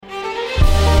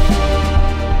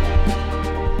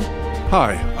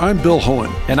Hi, I'm Bill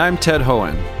Hohen. And I'm Ted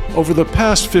Hohen. Over the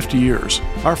past 50 years,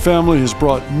 our family has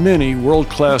brought many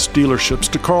world-class dealerships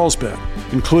to Carlsbad,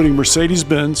 including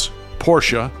Mercedes-Benz,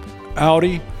 Porsche,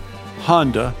 Audi,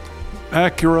 Honda,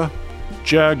 Acura,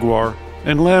 Jaguar,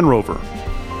 and Land Rover.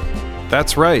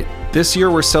 That's right. This year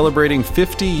we're celebrating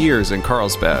 50 years in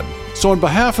Carlsbad. So on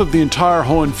behalf of the entire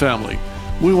Hohen family,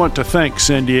 we want to thank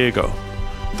San Diego.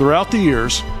 Throughout the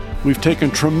years, we've taken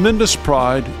tremendous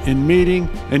pride in meeting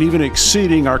and even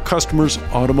exceeding our customers'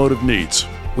 automotive needs.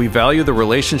 We value the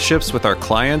relationships with our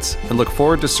clients and look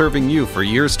forward to serving you for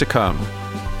years to come.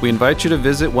 We invite you to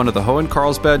visit one of the Hohen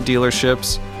Carlsbad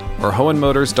dealerships or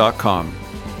hohenmotors.com.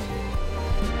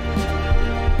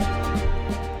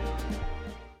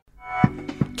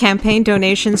 Campaign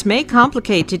donations may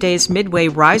complicate today's Midway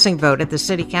Rising vote at the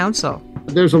City Council.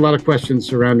 There's a lot of questions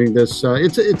surrounding this.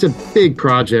 It's a big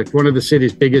project, one of the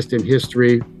city's biggest in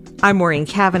history. I'm Maureen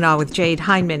Cavanaugh with Jade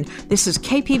Heinman. This is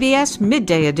KPBS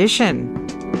Midday Edition.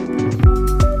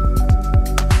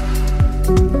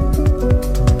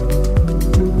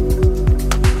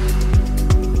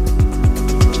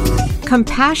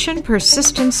 Compassion,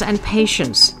 persistence, and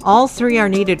patience. All three are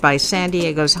needed by San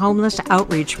Diego's homeless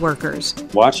outreach workers.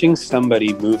 Watching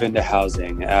somebody move into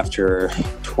housing after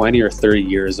 20 or 30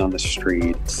 years on the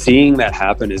street, seeing that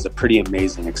happen is a pretty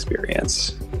amazing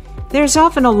experience. There's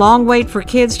often a long wait for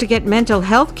kids to get mental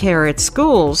health care at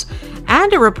schools,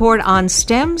 and a report on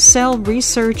stem cell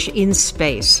research in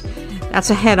space. That's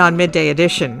ahead on Midday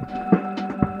Edition.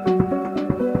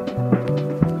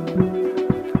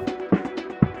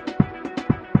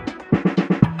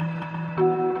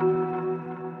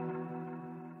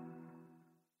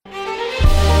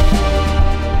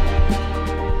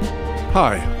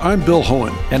 Hi, I'm Bill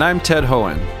Hohen. And I'm Ted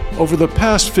Hohen. Over the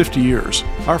past 50 years,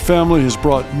 our family has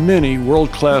brought many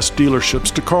world-class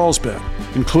dealerships to Carlsbad,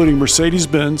 including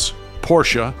Mercedes-Benz,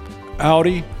 Porsche,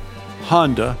 Audi,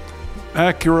 Honda,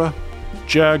 Acura,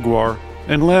 Jaguar,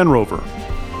 and Land Rover.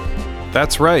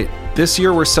 That's right. This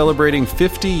year we're celebrating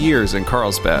 50 years in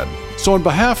Carlsbad. So on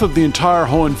behalf of the entire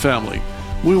Hohen family,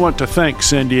 we want to thank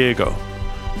San Diego.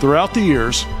 Throughout the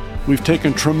years, we've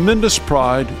taken tremendous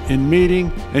pride in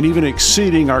meeting and even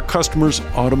exceeding our customers'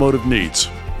 automotive needs.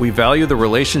 We value the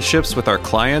relationships with our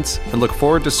clients and look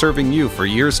forward to serving you for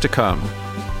years to come.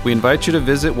 We invite you to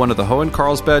visit one of the Hohen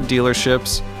Carlsbad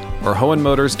dealerships or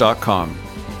hohenmotors.com.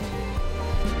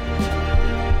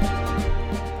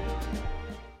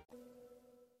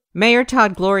 Mayor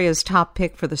Todd Gloria's top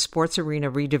pick for the sports arena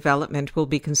redevelopment will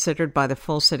be considered by the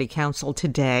full City Council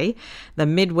today. The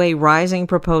Midway Rising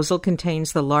proposal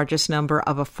contains the largest number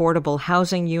of affordable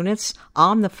housing units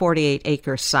on the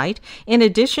 48-acre site, in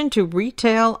addition to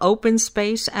retail, open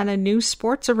space, and a new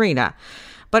sports arena.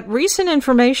 But recent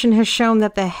information has shown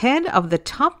that the head of the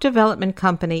top development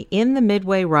company in the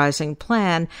Midway Rising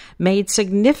plan made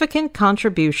significant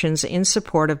contributions in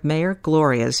support of Mayor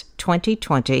Gloria's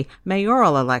 2020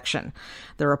 mayoral election.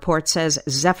 The report says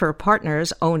Zephyr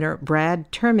Partners owner Brad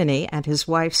Termini and his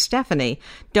wife Stephanie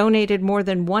donated more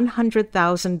than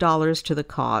 $100,000 to the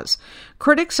cause.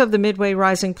 Critics of the Midway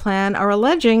Rising plan are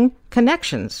alleging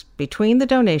connections between the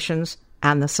donations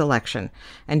and the selection.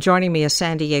 And joining me is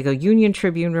San Diego Union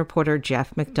Tribune reporter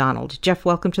Jeff McDonald. Jeff,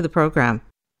 welcome to the program.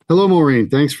 Hello, Maureen.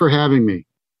 Thanks for having me.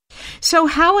 So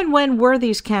how and when were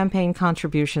these campaign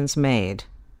contributions made?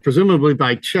 Presumably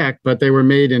by check, but they were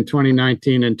made in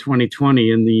 2019 and 2020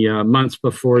 in the months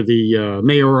before the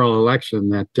mayoral election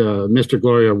that Mr.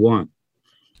 Gloria won.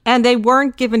 And they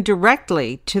weren't given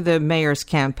directly to the mayor's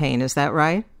campaign, is that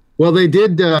right? Well, they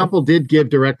did. A couple did give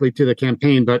directly to the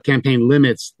campaign, but campaign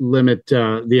limit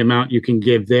the amount you can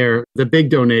give there. The big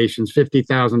donations,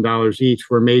 $50,000 each,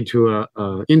 were made to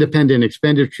a independent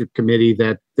expenditure committee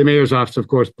that the mayor's office, of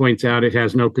course, points out it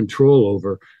has no control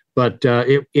over. But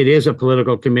it is a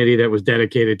political committee that was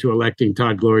dedicated to electing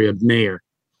Todd Gloria mayor.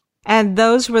 And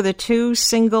those were the two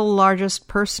single largest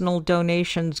personal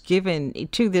donations given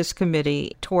to this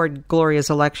committee toward Gloria's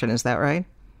election. Is that right?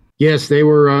 Yes, they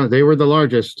were the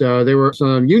largest. There were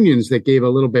some unions that gave a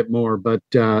little bit more, but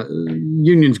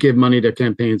unions give money to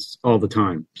campaigns all the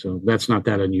time, so that's not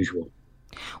that unusual.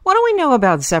 What do we know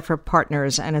about Zephyr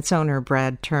Partners and its owner,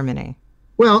 Brad Termini?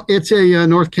 Well, it's a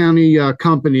North County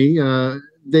company.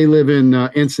 They live in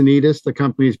Encinitas. The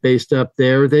company's based up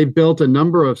there. They built a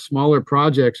number of smaller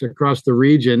projects across the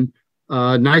region.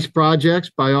 Nice projects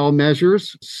by all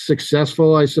measures,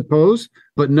 successful, I suppose,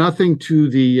 but nothing to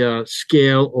the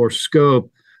scale or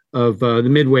scope of the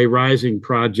Midway Rising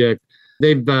project.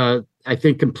 They've, I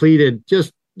think, completed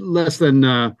just less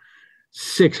than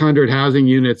 600 housing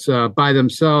units by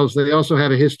themselves. They also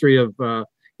had a history of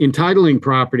entitling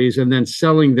properties and then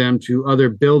selling them to other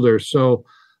builders. So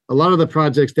a lot of the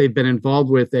projects they've been involved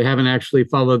with, they haven't actually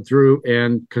followed through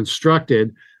and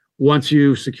constructed. Once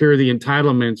you secure the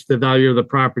entitlements, the value of the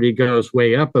property goes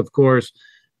way up, of course,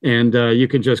 and you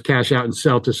can just cash out and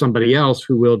sell to somebody else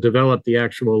who will develop the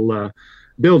actual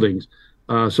buildings.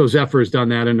 So Zephyr has done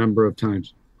that a number of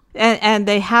times. And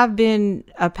they have been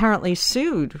apparently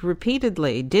sued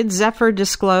repeatedly. Did Zephyr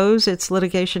disclose its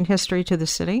litigation history to the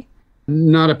city?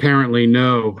 Not apparently,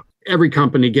 no. Every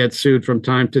company gets sued from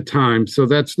time to time, so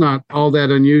that's not all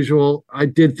that unusual. I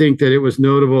did think that it was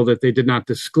notable that they did not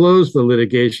disclose the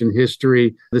litigation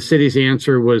history. The city's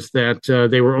answer was that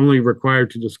they were only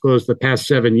required to disclose the past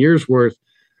 7 years' worth,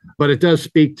 but it does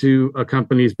speak to a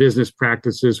company's business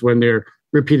practices when they're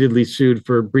repeatedly sued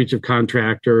for breach of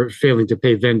contract or failing to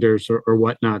pay vendors or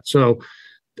whatnot. So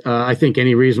I think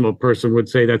any reasonable person would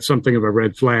say that's something of a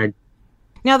red flag.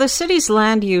 Now, the city's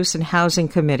Land Use and Housing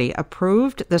Committee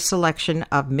approved the selection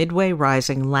of Midway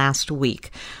Rising last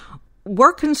week.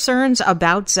 Were concerns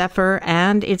about Zephyr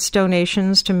and its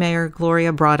donations to Mayor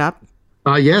Gloria brought up?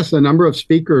 Yes, a number of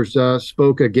speakers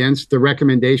spoke against the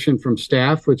recommendation from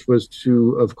staff, which was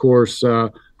to, of course,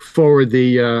 forward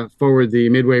the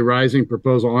Midway Rising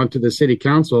proposal onto the city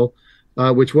council,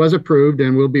 which was approved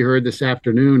and will be heard this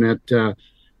afternoon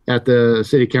at the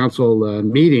city council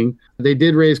meeting. They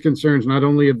did raise concerns not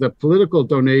only of the political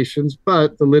donations,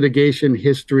 but the litigation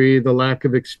history, the lack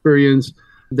of experience,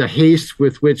 the haste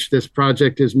with which this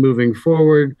project is moving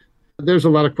forward. There's a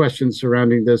lot of questions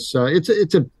surrounding this.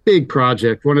 It's a big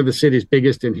project, one of the city's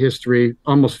biggest in history,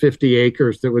 almost 50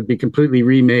 acres that would be completely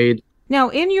remade. Now,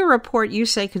 in your report, you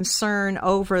say concern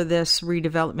over this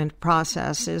redevelopment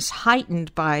process is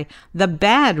heightened by the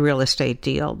bad real estate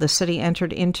deal the city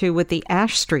entered into with the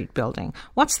Ash Street building.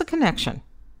 What's the connection?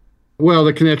 Well,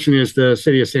 the connection is the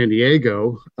city of San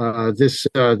Diego. This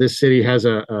city has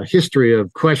a history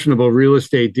of questionable real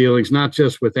estate dealings, not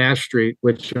just with Ash Street,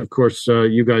 which, of course,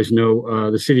 you guys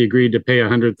know, the city agreed to pay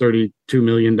 $132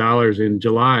 million in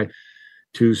July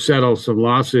to settle some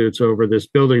lawsuits over this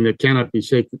building that cannot be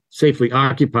safely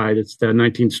occupied. It's the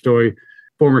 19-story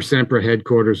former Sempra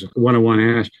headquarters, 101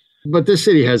 Ash. But this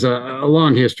city has a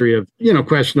long history of,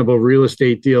 questionable real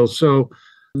estate deals. So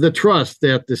the trust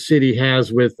that the city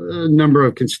has with a number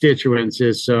of constituents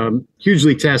is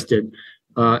hugely tested.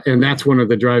 And that's one of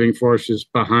the driving forces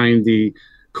behind the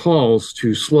calls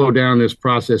to slow down this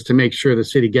process to make sure the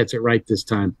city gets it right this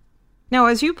time. Now,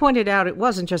 as you pointed out, it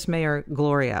wasn't just Mayor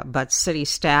Gloria, but city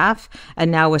staff and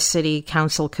now a city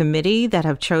council committee that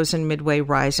have chosen Midway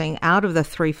Rising out of the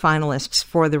 3 finalists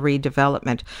for the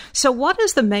redevelopment. So what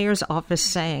is the mayor's office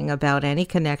saying about any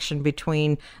connection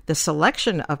between the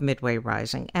selection of Midway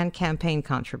Rising and campaign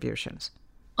contributions?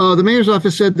 The mayor's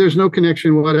office said there's no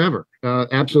connection whatever,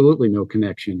 absolutely no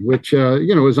connection, which,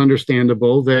 is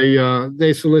understandable.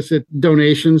 They solicit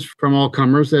donations from all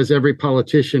comers, as every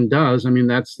politician does. I mean,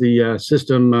 that's the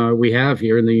system we have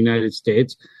here in the United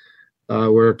States,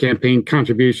 where campaign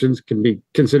contributions can be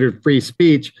considered free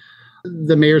speech.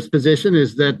 The mayor's position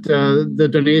is that the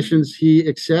donations he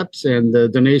accepts and the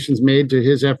donations made to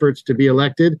his efforts to be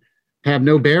elected have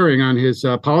no bearing on his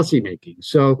policymaking.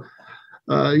 So,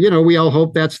 we all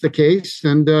hope that's the case,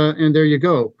 and there you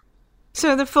go.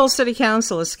 So the full city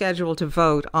council is scheduled to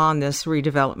vote on this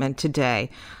redevelopment today.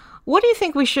 What do you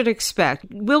think we should expect?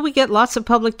 Will we get lots of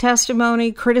public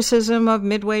testimony, criticism of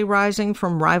Midway Rising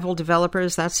from rival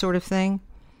developers, that sort of thing?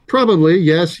 Probably,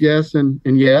 yes, and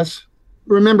yes.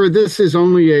 Remember, this is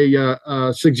only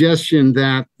a suggestion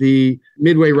that the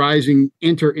Midway Rising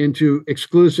enter into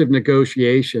exclusive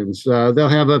negotiations. They'll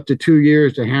have up to 2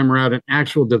 years to hammer out an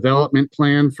actual development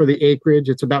plan for the acreage.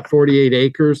 It's about 48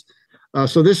 acres.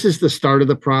 So this is the start of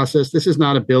the process. This is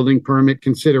not a building permit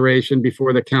consideration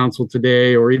before the council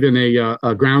today or even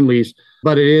a ground lease,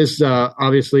 but it is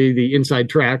obviously the inside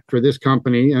track for this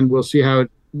company, and we'll see how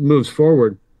it moves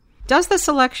forward. Does the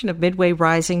selection of Midway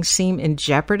Rising seem in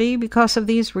jeopardy because of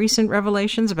these recent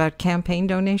revelations about campaign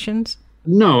donations?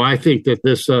 No, I think that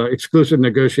this exclusive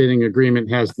negotiating agreement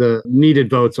has the needed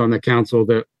votes on the council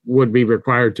that would be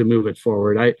required to move it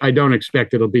forward. I don't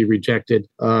expect it'll be rejected.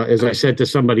 As I said to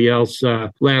somebody else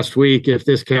last week, if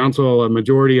this council, a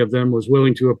majority of them, was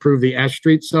willing to approve the Ash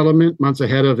Street settlement months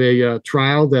ahead of a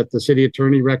trial that the city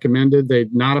attorney recommended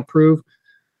they'd not approve,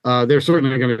 they're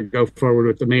certainly going to go forward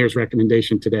with the mayor's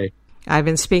recommendation today. I've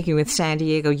been speaking with San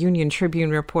Diego Union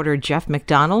Tribune reporter Jeff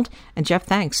McDonald. And Jeff,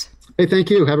 thanks. Hey, thank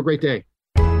you. Have a great day.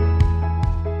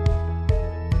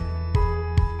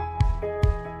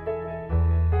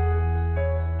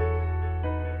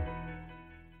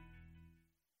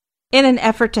 In In an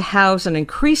effort to house an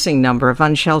increasing number of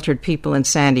unsheltered people in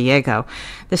San Diego,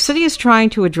 the city is trying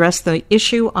to address the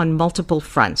issue on multiple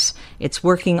fronts. It's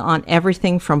working on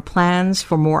everything from plans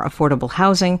for more affordable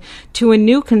housing to a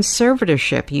new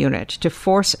conservatorship unit to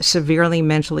force severely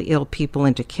mentally ill people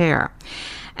into care.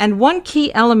 And one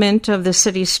key element of the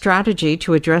city's strategy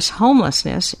to address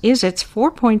homelessness is its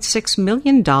 $4.6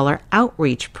 million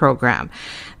outreach program.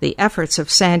 The efforts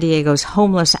of San Diego's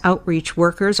homeless outreach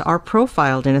workers are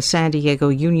profiled in a San Diego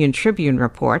Union Tribune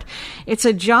report. It's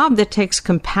a job that takes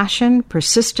compassion,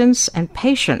 persistence, and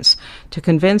patience to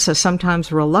convince a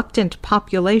sometimes reluctant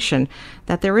population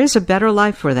that there is a better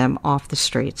life for them off the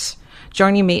streets.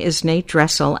 Joining me is Nate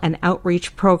Dressel, an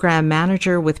outreach program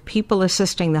manager with People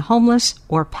Assisting the Homeless,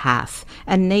 or PATH.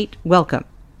 And Nate, welcome.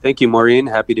 Thank you, Maureen.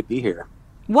 Happy to be here.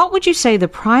 What would you say the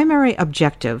primary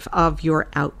objective of your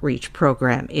outreach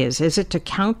program is? Is it to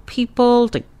count people,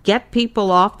 to get people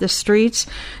off the streets,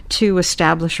 to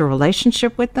establish a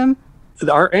relationship with them?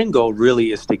 Our end goal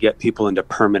really is to get people into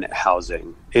permanent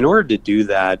housing. In order to do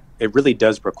that, it really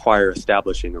does require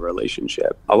establishing a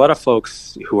relationship. A lot of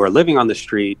folks who are living on the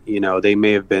street, they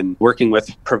may have been working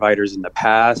with providers in the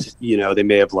past, they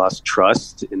may have lost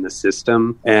trust in the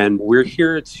system. And we're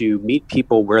here to meet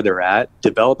people where they're at,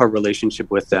 develop a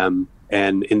relationship with them.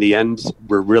 And in the end,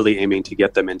 we're really aiming to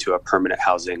get them into a permanent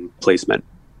housing placement.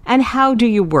 And how do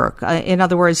you work? In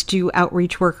other words, do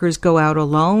outreach workers go out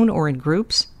alone or in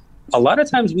groups? A lot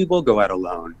of times we will go out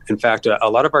alone. In fact, a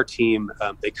lot of our team,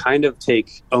 they kind of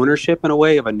take ownership in a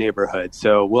way of a neighborhood.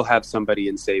 So we'll have somebody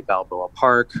in, say, Balboa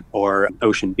Park or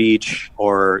Ocean Beach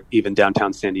or even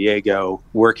downtown San Diego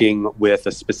working with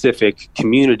a specific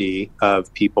community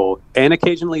of people. And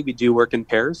occasionally we do work in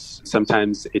pairs.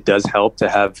 Sometimes it does help to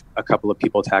have a couple of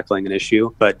people tackling an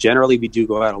issue, but generally we do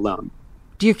go out alone.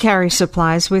 Do you carry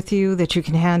supplies with you that you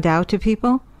can hand out to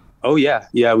people? Oh, yeah.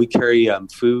 Yeah, we carry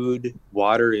food.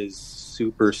 Water is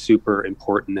super, super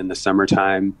important in the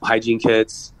summertime. Hygiene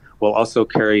kits. We'll also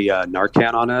carry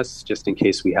Narcan on us just in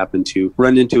case we happen to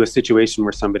run into a situation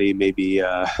where somebody may be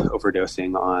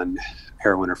overdosing on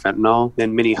heroin or fentanyl.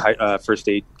 Then many first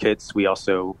aid kits, we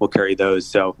also will carry those.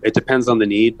 So it depends on the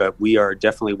need, but we are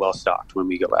definitely well stocked when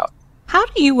we go out. How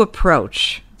do you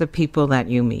approach the people that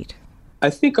you meet? I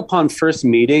think upon first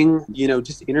meeting,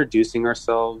 just introducing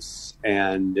ourselves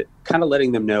and kind of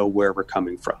letting them know where we're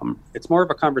coming from. It's more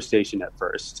of a conversation at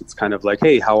first. It's kind of like,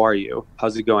 hey, how are you?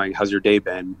 How's it going? How's your day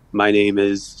been? My name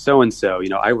is so-and-so.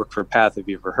 I work for PATH. Have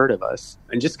you ever heard of us?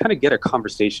 And just kind of get a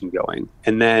conversation going.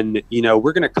 And then,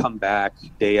 we're going to come back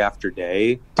day after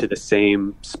day to the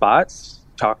same spots,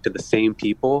 talk to the same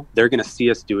people. They're going to see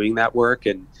us doing that work,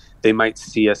 and they might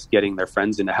see us getting their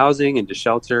friends into housing, into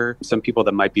shelter. Some people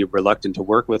that might be reluctant to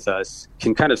work with us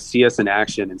can kind of see us in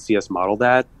action and see us model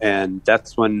that. And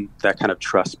that's when that kind of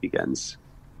trust begins.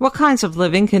 What kinds of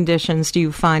living conditions do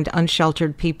you find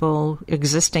unsheltered people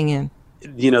existing in?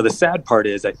 The sad part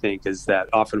is that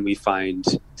often we find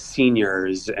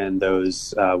seniors and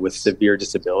those with severe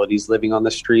disabilities living on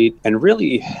the street and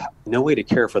really no way to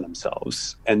care for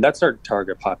themselves. And that's our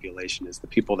target population, is the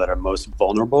people that are most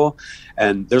vulnerable.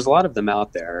 And there's a lot of them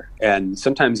out there. And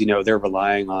sometimes, they're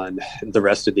relying on the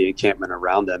rest of the encampment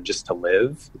around them just to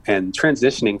live. And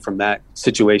transitioning from that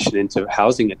situation into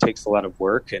housing, it takes a lot of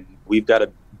work. And we've got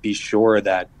to be sure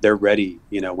that they're ready,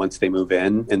 once they move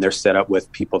in and they're set up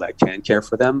with people that can care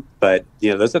for them. But,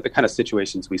 those are the kind of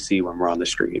situations we see when we're on the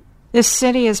street. This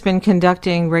city has been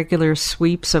conducting regular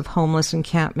sweeps of homeless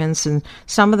encampments, and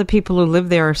some of the people who live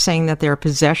there are saying that their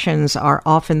possessions are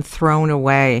often thrown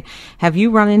away. Have you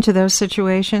run into those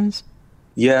situations?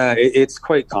 Yeah, it's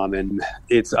quite common.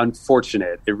 It's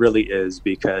unfortunate. It really is,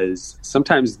 because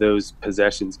sometimes those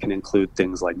possessions can include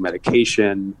things like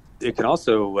medication. It can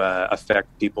also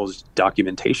affect people's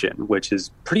documentation, which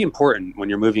is pretty important when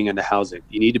you're moving into housing.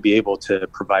 You need to be able to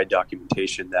provide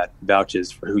documentation that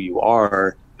vouches for who you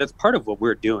are. That's part of what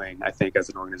we're doing, I think, as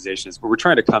an organization, is we're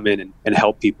trying to come in and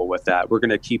help people with that. We're going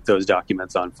to keep those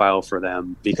documents on file for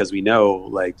them because we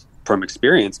know, from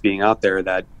experience being out there,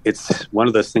 that it's one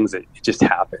of those things that it just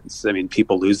happens. I mean,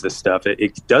 people lose this stuff.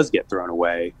 It does get thrown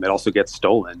away. It also gets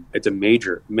stolen. It's a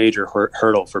major, major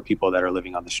hurdle for people that are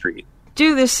living on the street.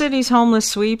 Do the city's homeless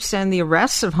sweeps and the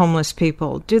arrests of homeless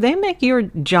people, do they make your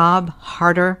job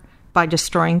harder by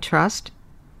destroying trust?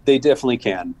 They definitely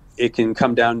can. It can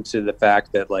come down to the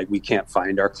fact that we can't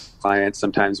find our clients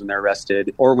sometimes when they're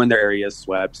arrested, or when their area is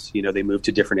swept. They move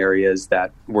to different areas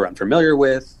that we're unfamiliar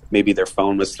with. Maybe their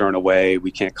phone was thrown away.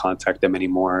 We can't contact them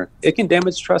anymore. It can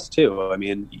damage trust too. I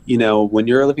mean, when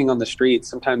you're living on the street,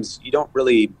 sometimes you don't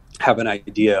really have an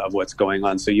idea of what's going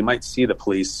on. So you might see the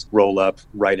police roll up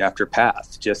right after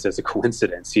PATH, just as a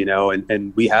coincidence,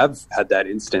 and we have had that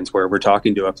instance where we're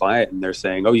talking to a client and they're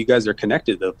saying, oh, you guys are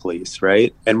connected to the police,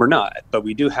 right? And we're not, but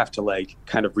we do have to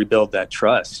kind of rebuild that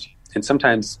trust. And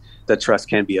sometimes that trust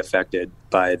can be affected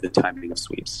by the timing of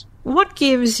sweeps. What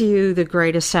gives you the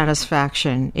greatest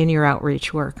satisfaction in your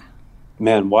outreach work?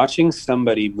 Man, watching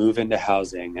somebody move into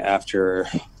housing after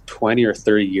 20 or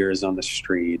 30 years on the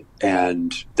street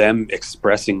and them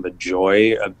expressing the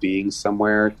joy of being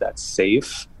somewhere that's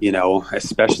safe,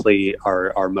 especially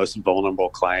our most vulnerable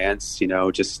clients,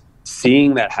 just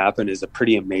seeing that happen is a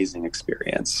pretty amazing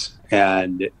experience.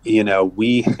 And,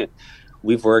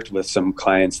 we've worked with some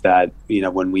clients that,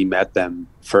 when we met them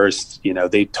first,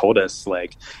 they told us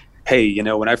hey,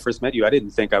 when I first met you, I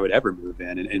didn't think I would ever move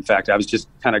in. And in fact, I was just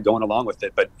kind of going along with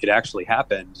it, but it actually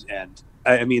happened. And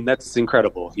I mean, that's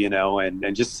incredible,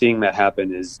 and just seeing that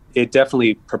happen it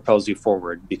definitely propels you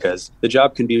forward, because the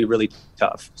job can be really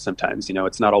tough sometimes,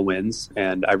 it's not all wins.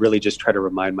 And I really just try to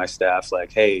remind my staff,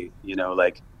 hey,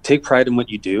 take pride in what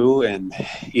you do. And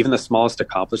even the smallest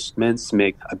accomplishments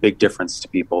make a big difference to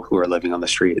people who are living on the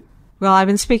street. Well, I've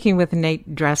been speaking with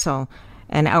Nate Dressel,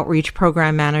 an outreach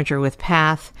program manager with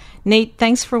PATH. Nate,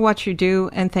 thanks for what you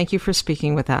do, and thank you for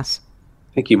speaking with us.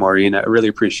 Thank you, Maureen. I really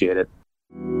appreciate it.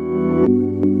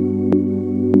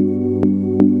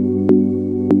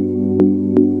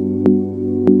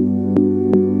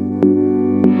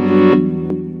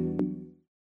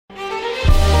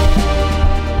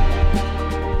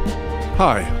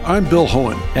 Hi, I'm Bill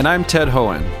Hohen. And I'm Ted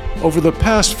Hohen. Over the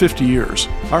past 50 years,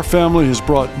 our family has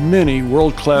brought many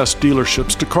world-class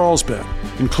dealerships to Carlsbad,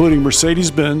 including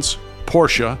Mercedes-Benz,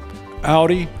 Porsche,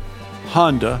 Audi,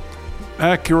 Honda,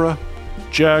 Acura,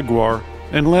 Jaguar,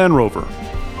 and Land Rover.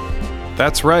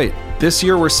 That's right. This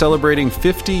year we're celebrating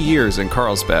 50 years in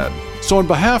Carlsbad. So on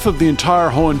behalf of the entire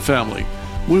Hohen family,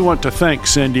 we want to thank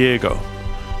San Diego.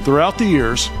 Throughout the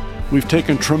years, we've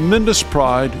taken tremendous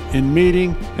pride in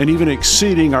meeting and even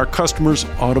exceeding our customers'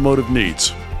 automotive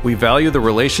needs. We value the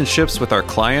relationships with our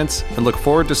clients and look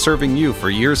forward to serving you for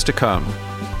years to come.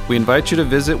 We invite you to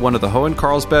visit one of the Hohen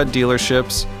Carlsbad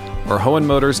dealerships or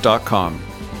hohenmotors.com.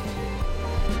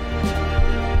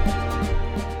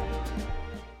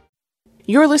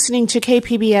 You're listening to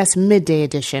KPBS Midday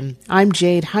Edition. I'm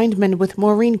Jade Hindman with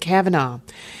Maureen Cavanaugh.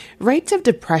 Rates of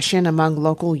depression among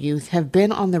local youth have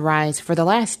been on the rise for the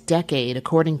last decade,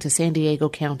 according to San Diego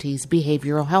County's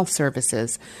Behavioral Health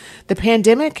Services. The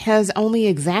pandemic has only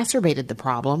exacerbated the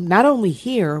problem, not only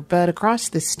here, but across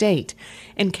the state.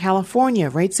 In California,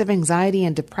 rates of anxiety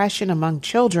and depression among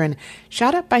children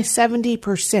shot up by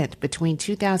 70% between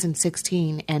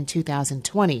 2016 and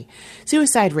 2020.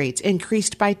 Suicide rates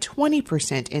increased by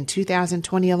 20% in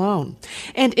 2020 alone.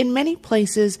 And in many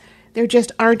places, there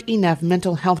just aren't enough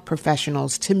mental health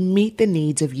professionals to meet the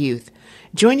needs of youth.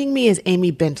 Joining me is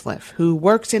Amy Bentliff, who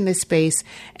works in this space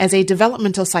as a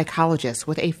developmental psychologist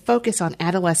with a focus on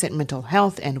adolescent mental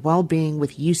health and well-being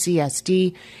with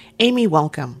UCSD. Amy,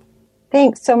 welcome.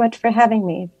 Thanks so much for having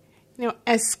me.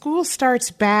 As school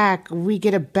starts back, we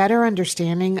get a better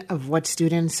understanding of what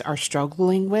students are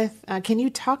struggling with. Can you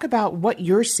talk about what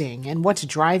you're seeing and what's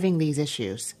driving these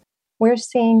issues? We're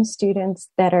seeing students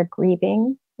that are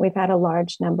grieving. We've had a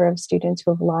large number of students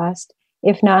who have lost,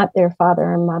 if not their father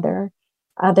or mother,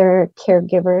 other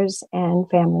caregivers and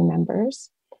family members.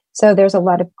 So there's a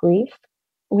lot of grief.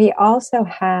 We also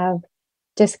have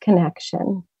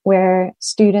disconnection, where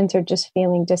students are just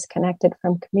feeling disconnected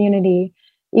from community,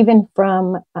 even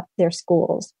from their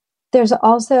schools. There's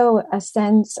also a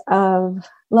sense of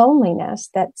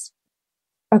loneliness that's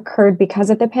occurred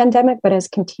because of the pandemic, but has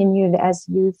continued as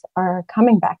youth are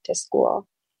coming back to school.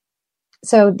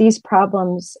 So these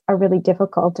problems are really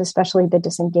difficult, especially the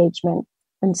disengagement.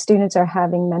 When students are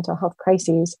having mental health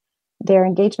crises, their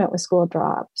engagement with school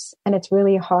drops. And it's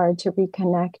really hard to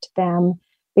reconnect them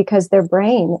because their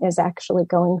brain is actually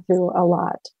going through a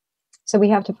lot. So we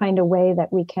have to find a way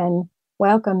that we can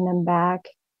welcome them back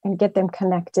and get them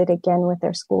connected again with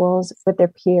their schools, with their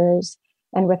peers,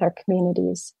 and with our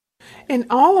communities. And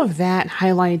all of that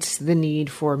highlights the need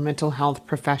for mental health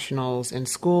professionals in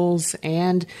schools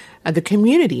and the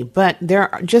community, but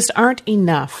there just aren't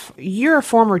enough. You're a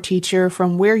former teacher.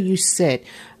 From where you sit,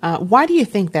 why do you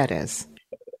think that is?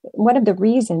 One of the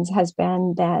reasons has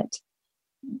been that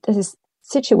this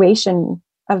situation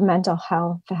of mental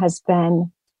health has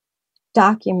been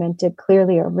documented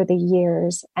clearly over the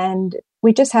years, and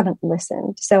we just haven't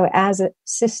listened. So as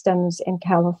systems in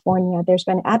California, there's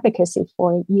been advocacy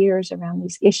for years around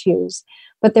these issues,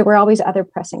 but there were always other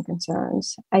pressing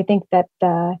concerns. I think that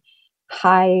the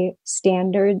high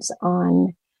standards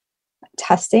on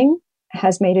testing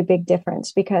has made a big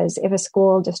difference, because if a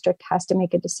school district has to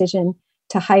make a decision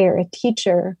to hire a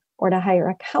teacher or to hire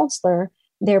a counselor,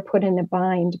 they're put in a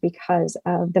bind because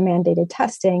of the mandated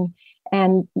testing,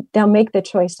 and they'll make the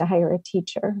choice to hire a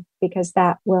teacher because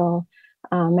that will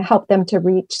help them to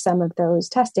reach some of those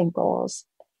testing goals.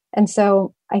 And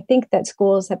so I think that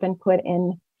schools have been put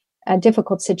in a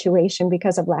difficult situation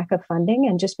because of lack of funding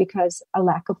and just because a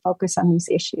lack of focus on these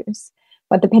issues.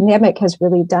 What the pandemic has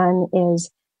really done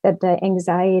is that the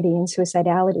anxiety and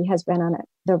suicidality has been on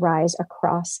the rise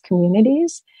across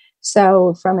communities.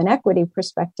 So from an equity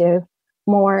perspective,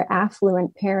 more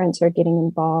affluent parents are getting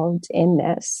involved in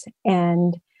this.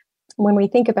 And when we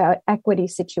think about equity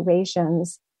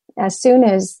situations, as soon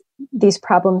as these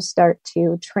problems start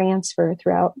to transfer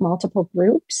throughout multiple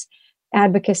groups,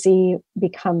 advocacy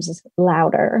becomes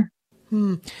louder.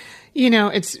 You know,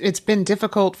 it's been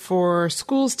difficult for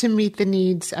schools to meet the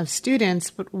needs of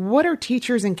students, but what are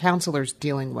teachers and counselors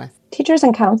dealing with? Teachers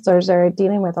and counselors are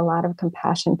dealing with a lot of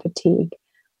compassion fatigue.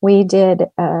 We did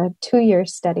a 2-year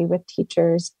study with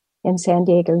teachers in San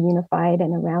Diego Unified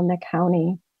and around the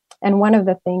county. And one of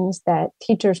the things that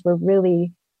teachers were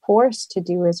really forced to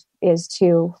do is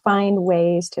to find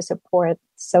ways to support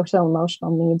social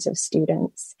emotional needs of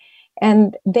students.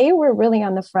 And they were really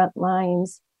on the front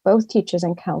lines, both teachers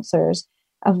and counselors,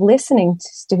 of listening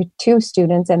to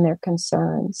students and their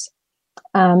concerns.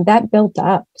 That built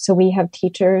up. So we have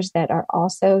teachers that are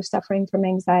also suffering from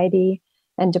anxiety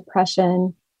and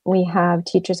depression. We have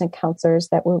teachers and counselors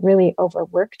that were really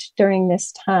overworked during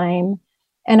this time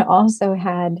and also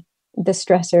had the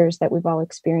stressors that we've all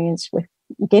experienced with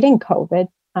getting COVID,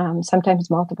 sometimes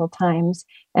multiple times,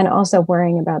 and also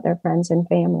worrying about their friends and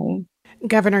family.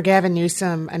 Governor Gavin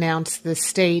Newsom announced the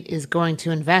state is going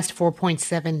to invest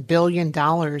 $4.7 billion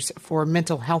for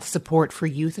mental health support for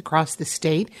youth across the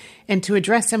state. And to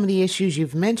address some of the issues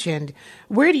you've mentioned,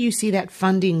 where do you see that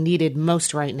funding needed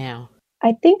most right now?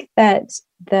 I think that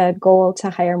the goal to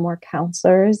hire more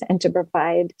counselors and to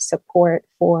provide support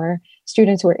for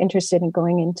students who are interested in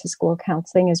going into school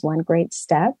counseling is one great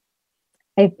step.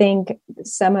 I think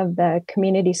some of the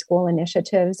community school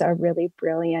initiatives are really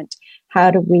brilliant. How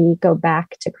do we go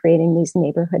back to creating these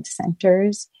neighborhood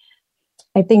centers?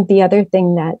 I think the other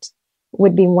thing that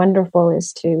would be wonderful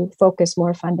is to focus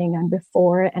more funding on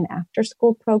before and after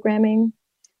school programming.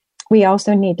 We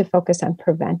also need to focus on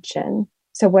prevention.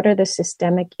 So what are the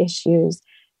systemic issues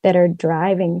that are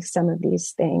driving some of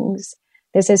these things?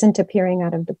 This isn't appearing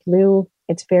out of the blue.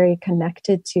 It's very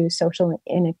connected to social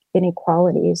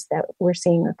inequalities that we're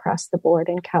seeing across the board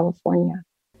in California.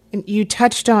 And you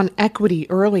touched on equity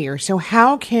earlier. So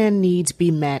how can needs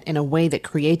be met in a way that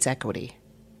creates equity?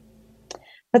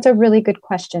 That's a really good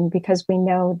question, because we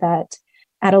know that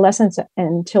adolescents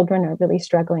and children are really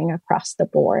struggling across the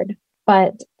board.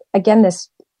 But again, this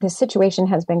situation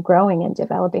has been growing and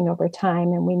developing over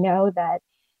time. And we know that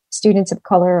students of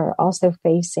color are also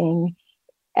facing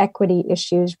equity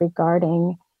issues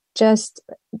regarding just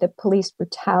the police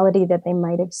brutality that they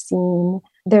might have seen.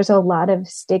 There's a lot of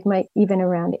stigma even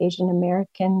around Asian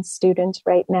American students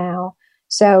right now.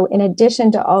 So in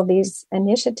addition to all these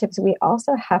initiatives, we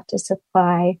also have to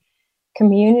supply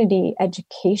community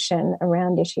education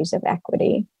around issues of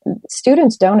equity.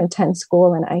 Students don't attend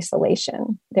school in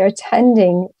isolation. They're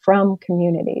attending from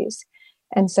communities.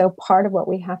 And so part of what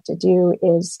we have to do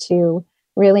is to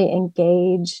really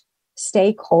engage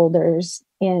stakeholders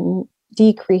in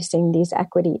decreasing these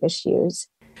equity issues.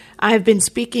 I've been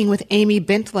speaking with Amy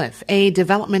Bintliff, a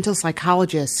developmental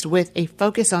psychologist with a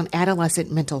focus on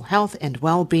adolescent mental health and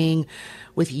well-being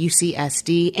with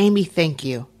UCSD. Amy, thank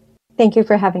you. Thank you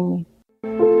for having me.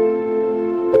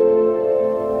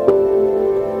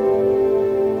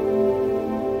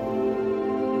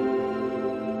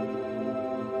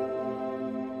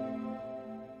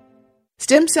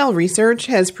 Stem cell research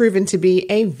has proven to be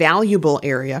a valuable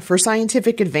area for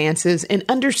scientific advances in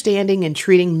understanding and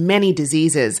treating many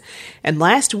diseases. And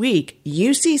last week,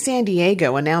 UC San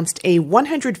Diego announced a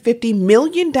 $150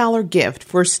 million gift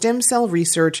for stem cell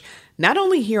research, not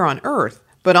only here on Earth,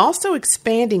 but also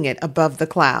expanding it above the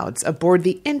clouds aboard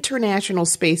the International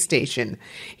Space Station.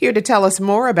 Here to tell us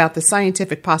more about the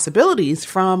scientific possibilities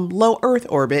from low Earth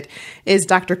orbit is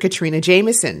Dr. Katrina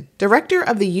Jamieson, director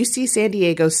of the UC San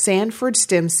Diego Sanford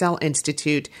Stem Cell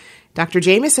Institute. Dr.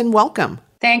 Jamieson, welcome.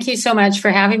 Thank you so much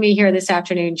for having me here this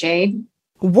afternoon, Jade.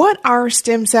 What are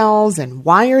stem cells and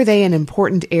why are they an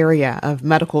important area of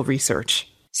medical research?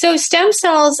 So stem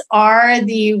cells are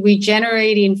the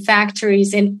regenerating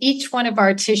factories in each one of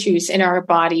our tissues in our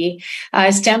body.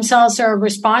 Stem cells are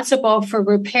responsible for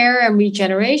repair and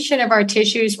regeneration of our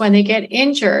tissues when they get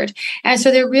injured. And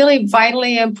so they're really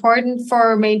vitally important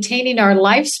for maintaining our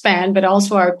lifespan, but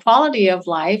also our quality of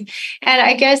life. And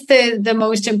I guess the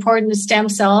most important stem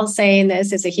cell, saying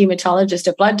this as a hematologist,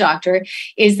 a blood doctor,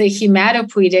 is the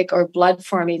hematopoietic or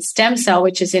blood-forming stem cell,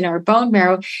 which is in our bone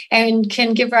marrow and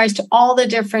can give rise to all the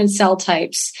different cell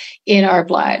types in our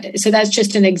blood. So that's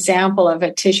just an example of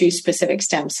a tissue-specific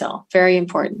stem cell. Very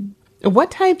important.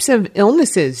 What types of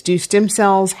illnesses do stem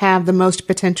cells have the most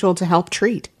potential to help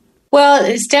treat?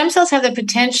 Well, stem cells have the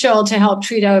potential to help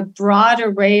treat a broad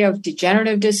array of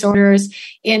degenerative disorders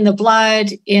in the blood,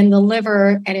 in the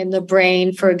liver, and in the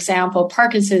brain. For example,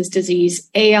 Parkinson's disease,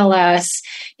 ALS,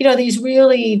 these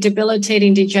really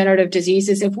debilitating degenerative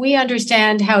diseases. If we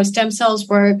understand how stem cells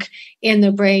work in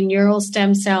the brain, neural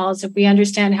stem cells, if we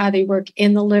understand how they work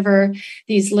in the liver,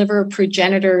 these liver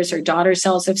progenitors or daughter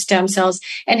cells of stem cells,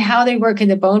 and how they work in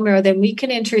the bone marrow, then we can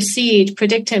intercede,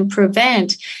 predict, and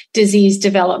prevent disease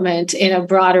development in a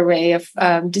broad array of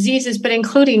diseases, but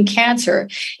including cancer.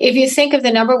 If you think of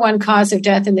the number one cause of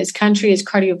death in this country is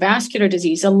cardiovascular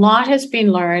disease, a lot has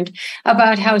been learned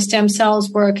about how stem cells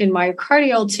work in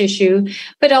myocardial tissue,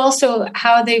 but also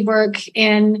how they work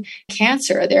in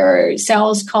cancer. There are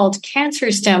cells called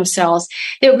cancer stem cells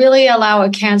that really allow a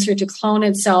cancer to clone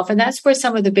itself. And that's where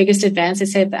some of the biggest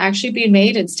advances have actually been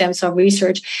made in stem cell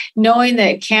research, knowing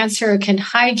that cancer can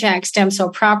hijack stem cell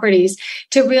properties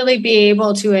to really be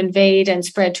able to invade and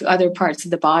spread to other parts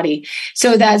of the body.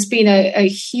 So that's been a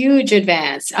huge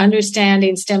advance,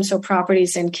 understanding stem cell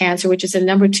properties in cancer, which is the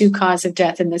number 2 cause of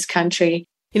death in this country.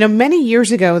 Many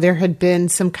years ago, there had been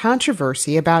some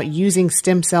controversy about using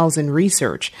stem cells in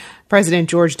research. President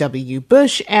George W.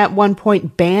 Bush at one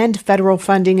point banned federal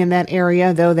funding in that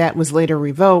area, though that was later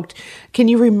revoked. Can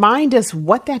you remind us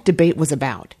what that debate was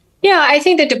about? Yeah, I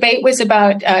think the debate was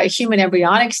about human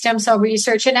embryonic stem cell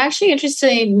research. And actually,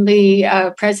 interestingly,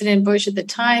 President Bush at the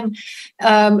time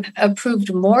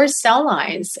approved more cell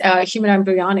lines, human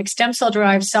embryonic stem cell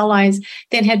derived cell lines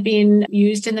than had been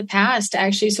used in the past,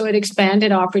 actually. So it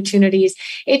expanded opportunities.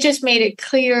 It just made it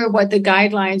clear what the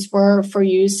guidelines were for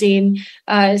using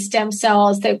stem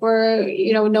cells that were,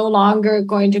 no longer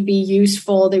going to be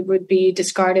useful. They would be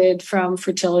discarded from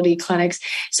fertility clinics.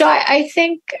 So I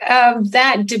think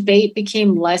that debate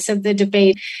became less of the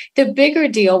debate. The bigger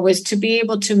deal was to be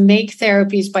able to make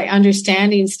therapies by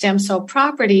understanding stem cell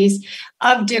properties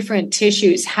of different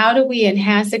tissues. How do we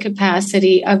enhance the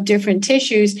capacity of different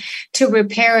tissues to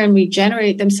repair and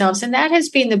regenerate themselves? And that has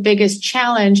been the biggest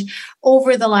challenge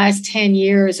over the last 10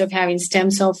 years of having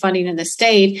stem cell funding in the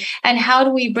state. And how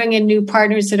do we bring in new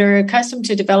partners that are accustomed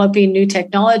to developing new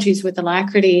technologies with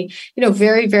alacrity,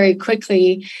 very, very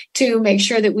quickly to make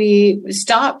sure that we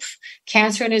stop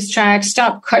cancer in its tracks,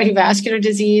 stop cardiovascular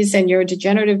disease and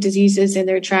neurodegenerative diseases in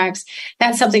their tracks.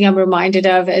 That's something I'm reminded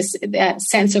of, as that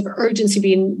sense of urgency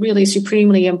being really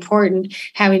supremely important,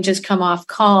 having just come off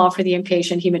call for the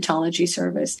inpatient hematology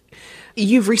service.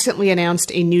 You've recently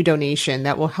announced a new donation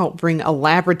that will help bring a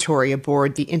laboratory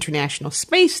aboard the International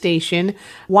Space Station.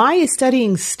 Why is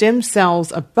studying stem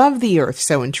cells above the Earth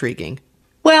so intriguing?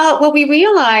 Well, what we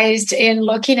realized in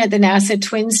looking at the NASA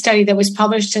twin study that was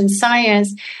published in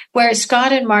Science, where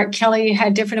Scott and Mark Kelly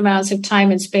had different amounts of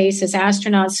time in space as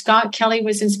astronauts. Scott Kelly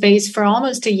was in space for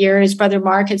almost a year. His brother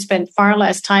Mark had spent far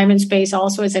less time in space,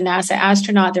 also as a NASA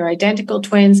astronaut. They're identical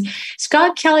twins.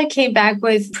 Scott Kelly came back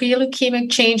with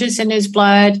pre-leukemic changes in his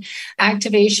blood,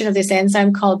 activation of this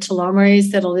enzyme called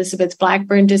telomerase that Elizabeth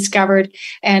Blackburn discovered.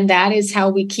 And that is how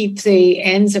we keep the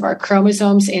ends of our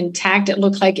chromosomes intact. It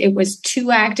looked like it was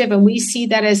too active, and we see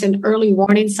that as an early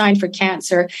warning sign for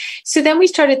cancer. So then we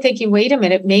started thinking, wait a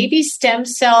minute, maybe stem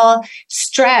cell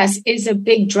stress is a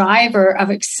big driver of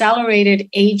accelerated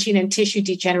aging and tissue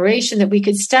degeneration that we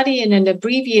could study in an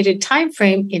abbreviated time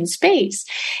frame in space.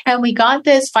 And we got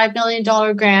this $5 million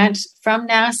grant from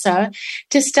NASA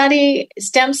to study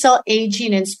stem cell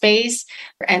aging in space.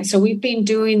 And so we've been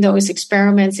doing those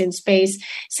experiments in space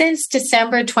since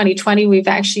December 2020. We've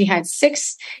actually had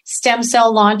 6 stem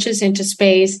cell launches into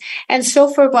space. And so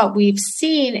far what we've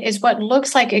seen is what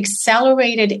looks like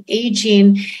accelerated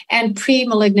aging and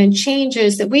pre-malignant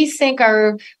changes that we think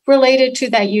are related to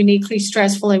that uniquely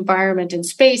stressful environment in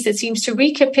space that seems to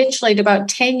recapitulate about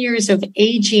 10 years of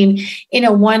aging in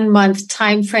a 1-month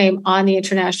time frame on the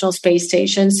International Space space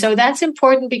station. So that's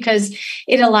important because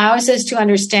it allows us to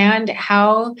understand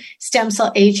how stem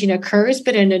cell aging occurs,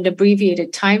 but in an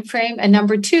abbreviated time frame. And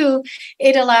number two,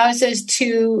 it allows us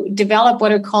to develop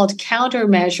what are called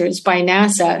countermeasures by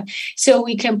NASA, so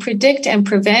we can predict and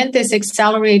prevent this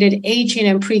accelerated aging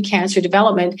and pre-cancer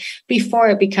development before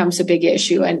it becomes a big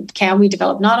issue. And can we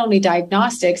develop not only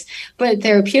diagnostics, but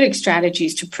therapeutic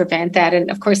strategies to prevent that? And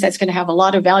of course, that's going to have a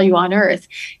lot of value on Earth,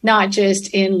 not just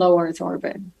in low Earth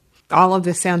orbit. All of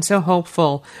this sounds so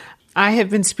hopeful. I have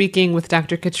been speaking with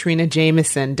Dr. Katrina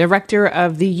Jameson, director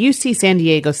of the UC San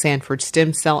Diego Sanford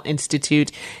Stem Cell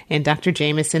Institute. And Dr.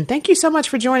 Jameson, thank you so much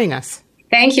for joining us.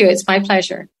 Thank you. It's my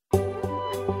pleasure.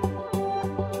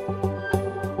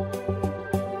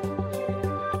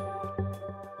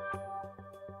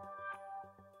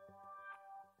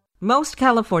 Most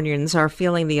Californians are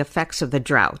feeling the effects of the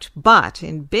drought, but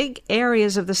in big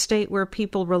areas of the state where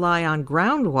people rely on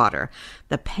groundwater,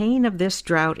 the pain of this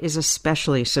drought is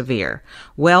especially severe.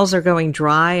 Wells are going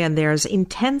dry, and there's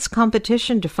intense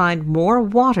competition to find more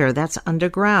water that's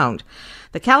underground.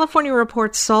 The California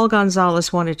Report's Saul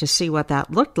Gonzalez wanted to see what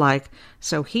that looked like,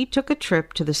 so he took a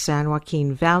trip to the San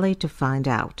Joaquin Valley to find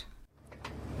out.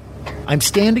 I'm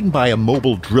standing by a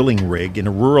mobile drilling rig in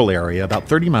a rural area about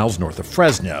 30 miles north of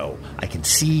Fresno. I can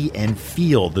see and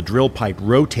feel the drill pipe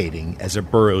rotating as it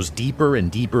burrows deeper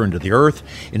and deeper into the earth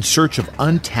in search of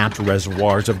untapped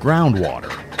reservoirs of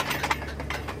groundwater.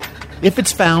 If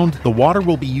it's found, the water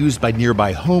will be used by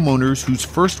nearby homeowners whose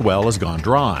first well has gone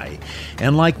dry.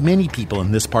 And like many people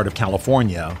in this part of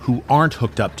California who aren't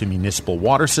hooked up to municipal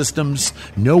water systems,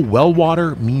 no well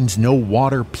water means no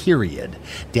water, period.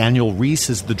 Daniel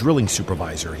Reese is the drilling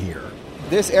supervisor here.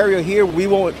 This area here, we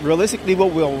will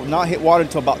not hit water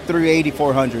until about 380,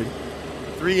 400.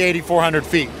 380, 400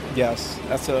 feet. Yes,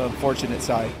 that's an unfortunate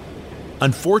side.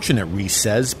 Unfortunate, Reese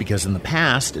says, because in the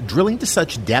past, drilling to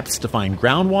such depths to find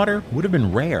groundwater would have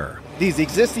been rare. These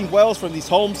existing wells from these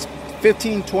homes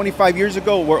 15, 25 years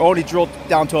ago were only drilled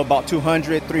down to about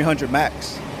 200, 300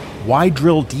 max. Why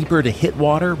drill deeper to hit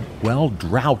water? Well,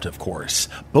 drought, of course.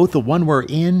 Both the one we're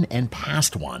in and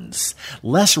past ones.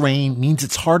 Less rain means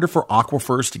it's harder for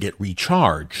aquifers to get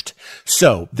recharged.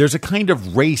 So there's a kind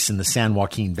of race in the San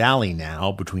Joaquin Valley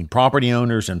now between property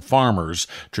owners and farmers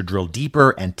to drill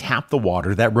deeper and tap the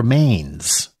water that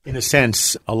remains. In a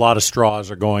sense, a lot of straws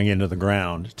are going into the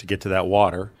ground to get to that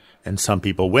water. And some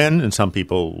people win and some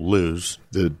people lose.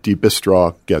 The deepest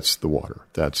straw gets the water.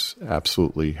 That's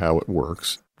absolutely how it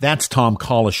works. That's Tom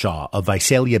Collishaw of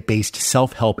Visalia-based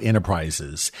Self-Help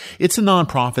Enterprises. It's a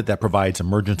nonprofit that provides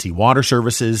emergency water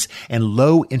services and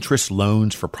low-interest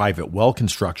loans for private well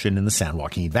construction in the San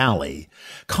Joaquin Valley.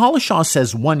 Collishaw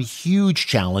says one huge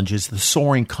challenge is the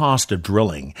soaring cost of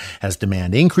drilling, as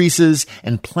demand increases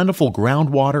and plentiful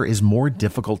groundwater is more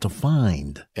difficult to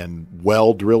find. And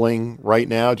well drilling right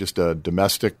now, just a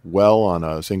domestic well on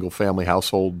a single-family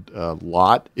household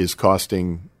lot, is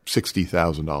costing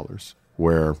 $60,000.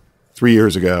 Where 3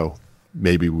 years ago,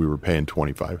 maybe we were paying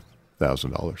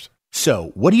 $25,000.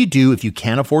 So what do you do if you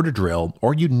can't afford to drill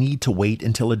or you need to wait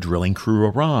until a drilling crew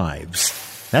arrives?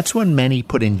 That's when many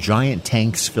put in giant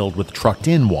tanks filled with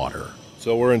trucked-in water.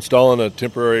 So we're installing a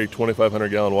temporary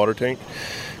 2,500-gallon water tank,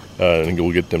 and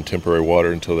we'll get them temporary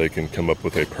water until they can come up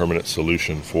with a permanent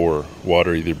solution for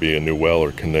water, either be a new well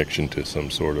or connection to some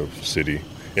sort of city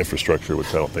infrastructure, which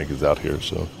I don't think is out here.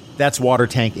 So. That's water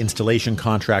tank installation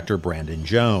contractor Brandon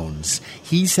Jones.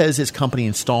 He says his company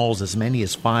installs as many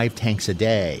as 5 tanks a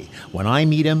day. When I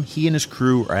meet him, he and his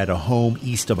crew are at a home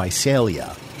east of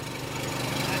Visalia.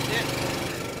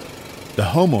 The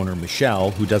homeowner,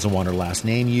 Michelle, who doesn't want her last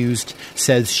name used,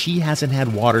 says she hasn't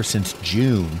had water since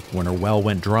June when her well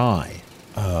went dry.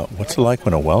 What's it like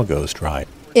when a well goes dry?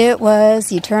 It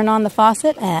was, you turn on the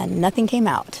faucet and nothing came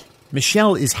out.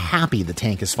 Michelle is happy the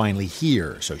tank is finally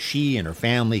here, so she and her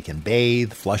family can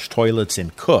bathe, flush toilets,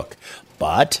 and cook.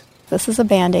 But this is a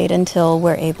Band-Aid until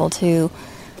we're able to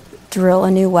drill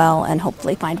a new well and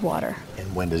hopefully find water.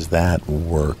 And when does that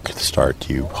work start,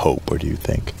 do you hope, or do you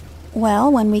think?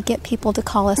 Well, when we get people to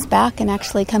call us back and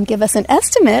actually come give us an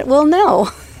estimate, we'll know.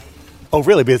 Oh,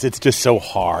 really? Because it's just so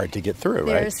hard to get through,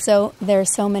 right?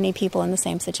 There's so many people in the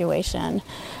same situation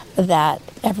that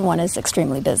everyone is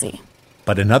extremely busy.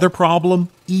 But another problem,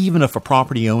 even if a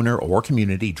property owner or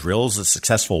community drills a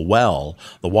successful well,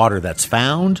 the water that's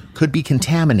found could be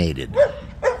contaminated.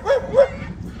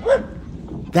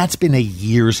 That's been a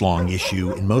years-long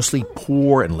issue in mostly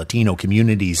poor and Latino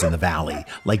communities in the valley,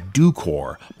 like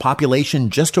Ducor, population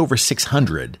just over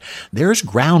 600. There's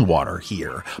groundwater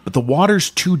here, but the water's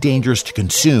too dangerous to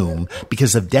consume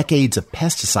because of decades of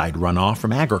pesticide runoff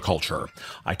from agriculture.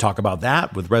 I talk about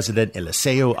that with resident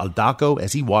Eliseo Aldaco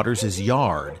as he waters his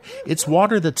yard. It's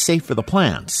water that's safe for the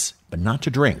plants, but not to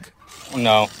drink.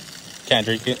 No, can't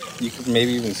drink it. You could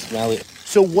maybe even smell it.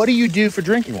 So what do you do for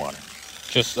drinking water?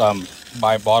 Just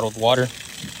buy bottled water.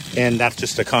 And that's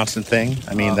just a constant thing?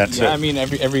 I mean, that's yeah, I mean,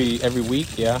 every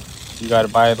week, yeah. You got to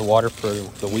buy the water for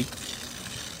the week.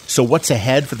 So what's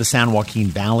ahead for the San Joaquin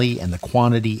Valley and the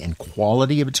quantity and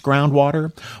quality of its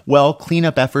groundwater? Well,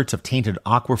 cleanup efforts of tainted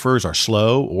aquifers are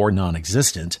slow or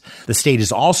non-existent. The state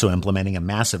is also implementing a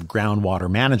massive groundwater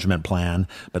management plan,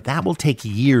 but that will take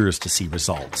years to see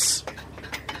results.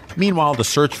 Meanwhile, the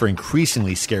search for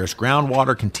increasingly scarce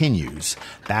groundwater continues.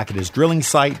 Back at his drilling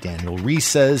site, Daniel Reese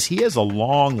says he has a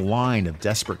long line of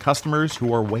desperate customers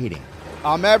who are waiting.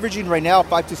 I'm averaging right now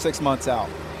 5 to 6 months out.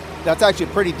 That's actually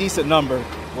a pretty decent number.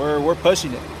 We're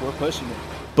pushing it. We're pushing it.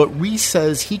 But Reese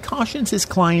says he cautions his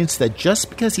clients that just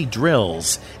because he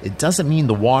drills, it doesn't mean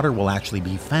the water will actually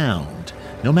be found,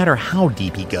 no matter how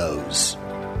deep he goes.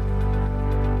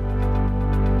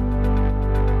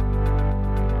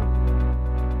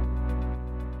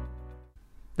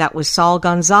 That was Saul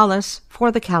Gonzalez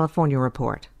for the California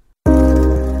Report.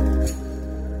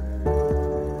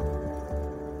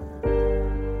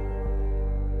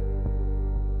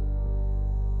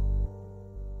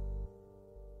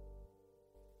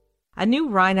 A new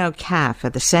rhino calf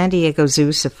at the San Diego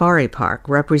Zoo Safari Park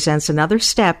represents another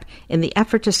step in the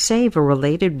effort to save a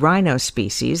related rhino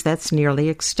species that's nearly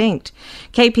extinct.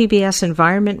 KPBS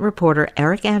environment reporter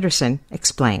Eric Anderson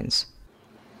explains.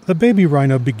 The baby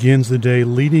rhino begins the day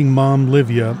leading mom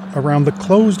Livia around the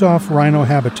closed-off rhino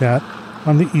habitat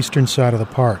on the eastern side of the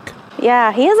park.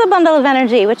 Yeah, he has a bundle of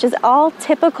energy, which is all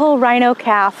typical rhino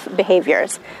calf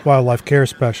behaviors. Wildlife care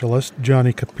specialist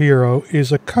Johnny Capiro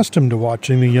is accustomed to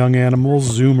watching the young animals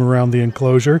zoom around the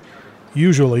enclosure,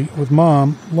 usually with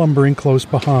mom lumbering close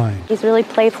behind. He's really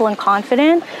playful and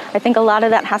confident. I think a lot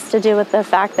of that has to do with the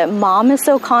fact that mom is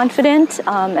so confident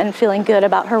and feeling good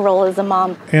about her role as a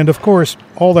mom. And of course,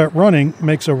 all that running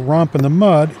makes a romp in the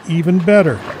mud even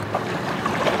better.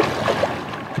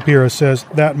 Capiro says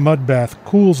that mud bath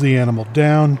cools the animal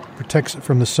down, protects it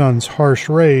from the sun's harsh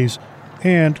rays,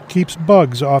 and keeps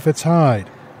bugs off its hide.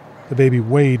 The baby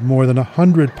weighed more than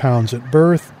 100 pounds at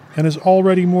birth and is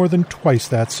already more than twice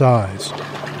that size.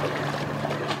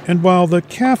 And while the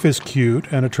calf is cute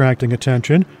and attracting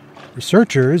attention,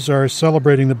 researchers are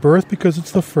celebrating the birth because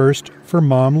it's the first for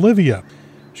mom Livia.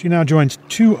 She now joins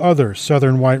 2 other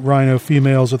southern white rhino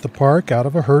females at the park out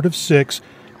of a herd of 6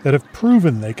 that have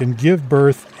proven they can give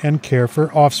birth and care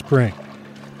for offspring.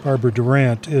 Barbara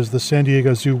Durant is the San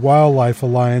Diego Zoo Wildlife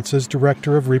Alliance's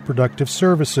Director of Reproductive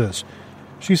Services.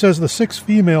 She says the 6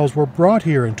 females were brought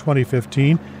here in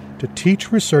 2015 to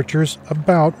teach researchers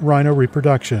about rhino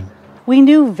reproduction. We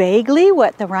knew vaguely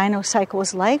what the rhino cycle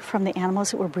was like from the animals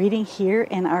that were breeding here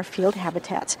in our field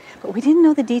habitats, but we didn't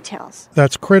know the details.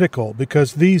 That's critical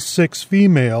because these 6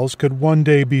 females could one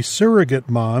day be surrogate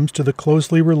moms to the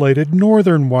closely related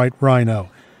northern white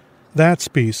rhino. That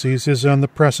species is on the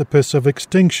precipice of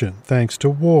extinction thanks to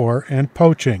war and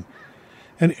poaching.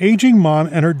 An aging mom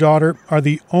and her daughter are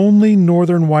the only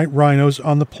northern white rhinos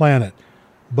on the planet.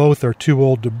 Both are too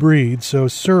old to breed, so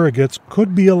surrogates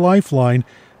could be a lifeline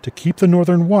to keep the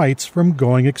northern whites from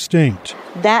going extinct.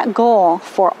 That goal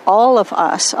for all of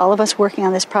us working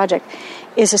on this project,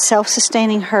 is a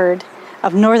self-sustaining herd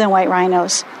of northern white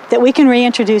rhinos that we can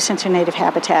reintroduce into native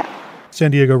habitat.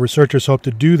 San Diego researchers hope to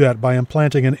do that by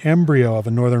implanting an embryo of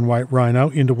a northern white rhino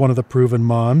into one of the proven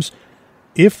moms.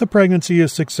 If the pregnancy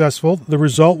is successful, the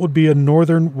result would be a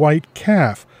northern white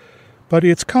calf. But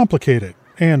it's complicated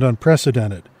and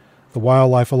unprecedented. The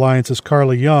Wildlife Alliance's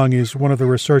Carly Young is one of the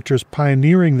researchers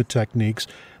pioneering the techniques.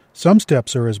 Some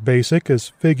steps are as basic as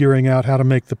figuring out how to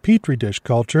make the petri dish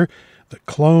culture that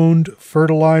cloned,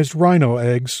 fertilized rhino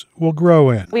eggs will grow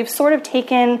in. We've sort of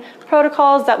taken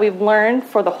protocols that we've learned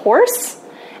for the horse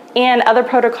and other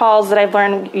protocols that I've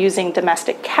learned using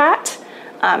domestic cat,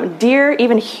 deer,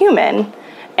 even human,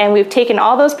 and we've taken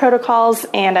all those protocols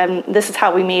and this is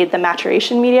how we made the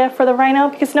maturation media for the rhino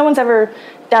because no one's ever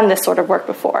done this sort of work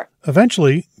before.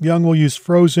 Eventually, Young will use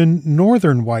frozen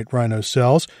northern white rhino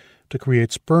cells to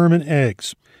create sperm and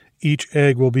eggs. Each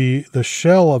egg will be the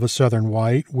shell of a southern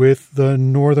white with the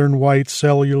northern white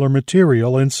cellular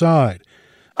material inside.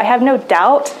 I have no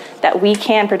doubt that we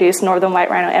can produce northern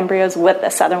white rhino embryos with a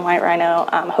southern white rhino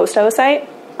host oocyte.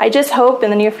 I just hope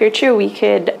in the near future we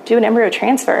could do an embryo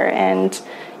transfer and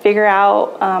figure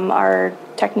out our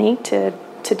technique to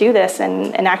do this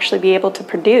and actually be able to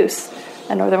produce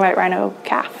a northern white rhino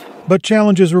calf. But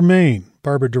challenges remain.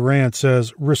 Barbara Durant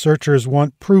says researchers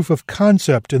want proof of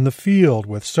concept in the field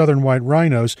with southern white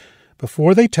rhinos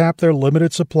before they tap their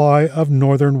limited supply of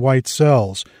northern white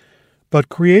cells. But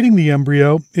creating the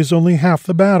embryo is only half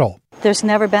the battle. There's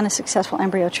never been a successful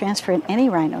embryo transfer in any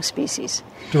rhino species.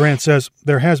 Durant says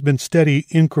there has been steady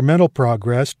incremental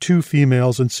progress. 2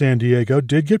 females in San Diego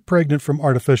did get pregnant from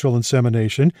artificial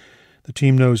insemination. The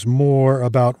team knows more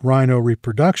about rhino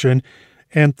reproduction,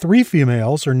 and 3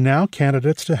 females are now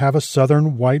candidates to have a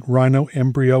southern white rhino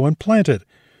embryo implanted.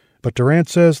 But Durant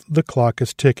says the clock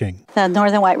is ticking. The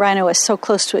northern white rhino is so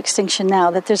close to extinction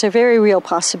now that there's a very real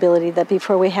possibility that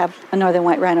before we have a northern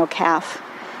white rhino calf,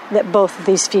 that both of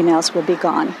these females will be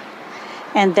gone.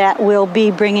 And that will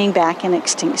be bringing back an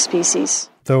extinct species.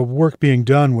 The work being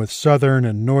done with southern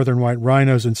and northern white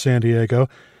rhinos in San Diego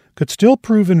could still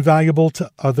prove invaluable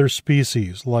to other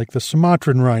species, like the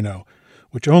Sumatran rhino,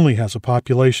 which only has a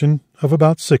population of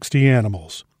about 60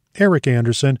 animals. Eric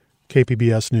Anderson,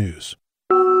 KPBS News.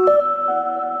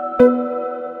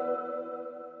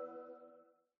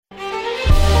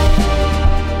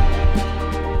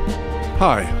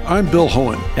 Hi, I'm Bill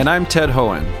Hohen. And I'm Ted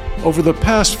Hohen. Over the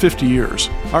past 50 years,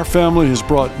 our family has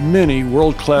brought many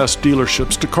world-class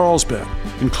dealerships to Carlsbad,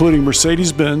 including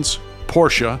Mercedes-Benz,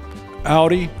 Porsche,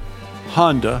 Audi,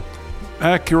 Honda,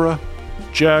 Acura,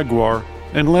 Jaguar,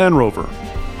 and Land Rover.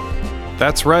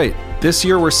 That's right. This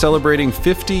year we're celebrating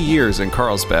 50 years in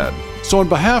Carlsbad. So on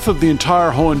behalf of the entire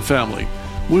Hohen family,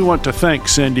 we want to thank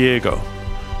San Diego.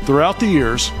 Throughout the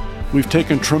years, we've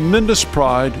taken tremendous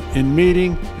pride in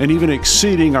meeting and even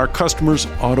exceeding our customers'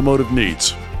 automotive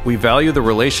needs. We value the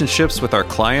relationships with our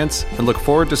clients and look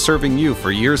forward to serving you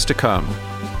for years to come.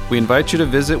 We invite you to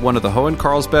visit one of the Hohen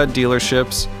Carlsbad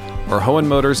dealerships or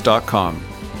hohenmotors.com.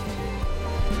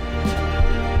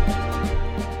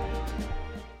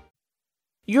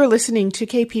 You're listening to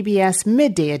KPBS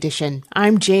Midday Edition.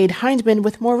 I'm Jade Hindman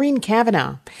with Maureen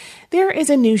Cavanaugh. There is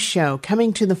a new show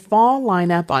coming to the fall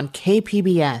lineup on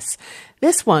KPBS.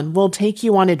 This one will take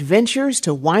you on adventures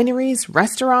to wineries,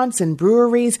 restaurants, and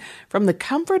breweries from the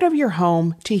comfort of your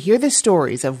home to hear the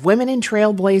stories of women and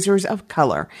trailblazers of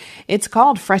color. It's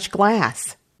called Fresh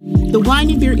Glass. The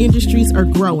wine and beer industries are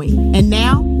growing, and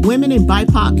now women in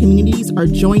BIPOC communities are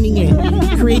joining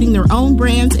in, creating their own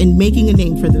brands and making a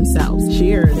name for themselves.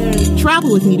 Cheers.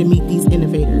 Travel with me to meet these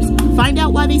innovators. Find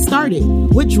out why they started,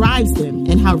 what drives them,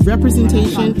 and how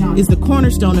representation is the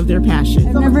cornerstone of their passion.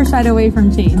 I've never shied away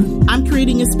from change. I'm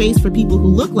creating a space for people who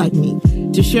look like me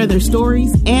to share their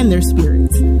stories and their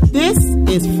spirits. This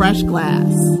is Fresh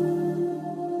Glass.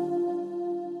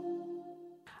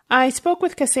 I spoke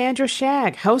with Cassandra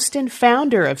Shagg, host and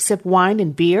founder of Sip Wine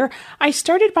and Beer. I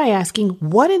started by asking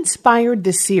what inspired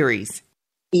the series.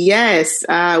 Yes,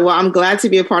 well, I'm glad to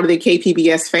be a part of the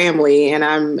KPBS family, and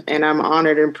I'm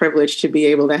honored and privileged to be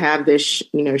able to have this,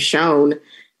 shown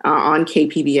on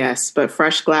KPBS. But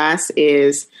Fresh Glass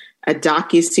is a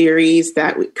docuseries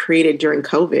that we created during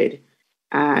COVID.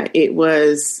 It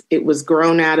was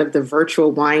grown out of the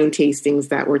virtual wine tastings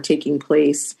that were taking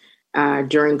place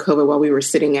during COVID while we were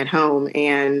sitting at home.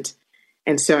 And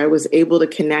so I was able to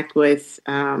connect with,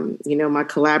 my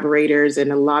collaborators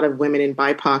and a lot of women in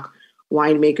BIPOC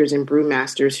winemakers and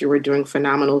brewmasters who were doing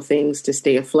phenomenal things to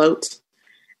stay afloat.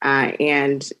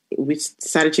 And we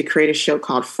decided to create a show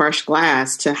called Fresh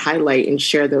Glass to highlight and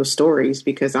share those stories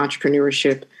because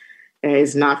entrepreneurship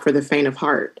is not for the faint of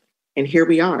heart. And here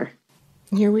we are.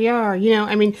 Here we are.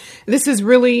 This is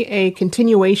really a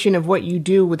continuation of what you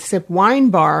do with Sip Wine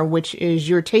Bar, which is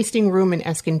your tasting room in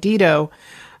Escondido,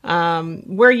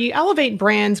 where you elevate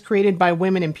brands created by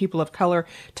women and people of color.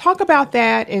 Talk about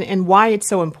that and why it's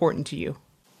so important to you.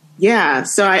 Yeah.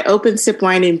 So I opened Sip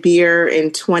Wine and Beer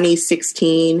in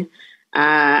 2016.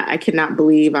 I cannot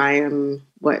believe I am,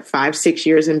 5-6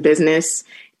 years in business.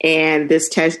 And this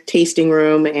tasting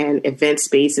room and event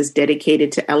space is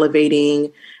dedicated to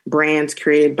elevating brands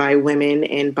created by women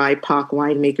and BIPOC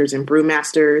winemakers and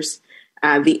brewmasters.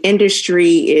 The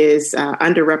industry is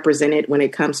underrepresented when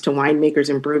it comes to winemakers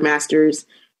and brewmasters,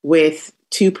 with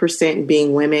 2%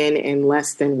 being women and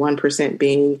less than 1%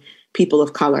 being people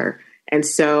of color. And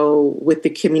so with the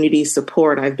community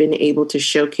support, I've been able to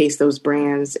showcase those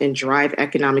brands and drive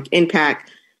economic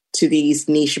impact to these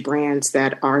niche brands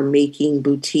that are making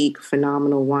boutique,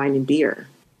 phenomenal wine and beer.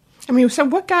 So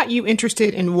what got you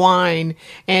interested in wine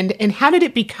and how did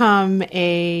it become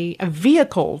a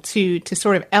vehicle to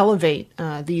sort of elevate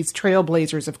these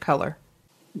trailblazers of color?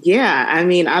 Yeah, I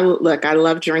mean, I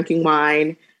love drinking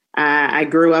wine. I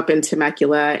grew up in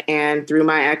Temecula, and through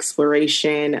my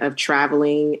exploration of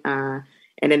traveling and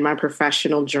in my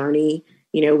professional journey,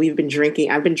 I've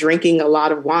been drinking a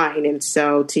lot of wine. And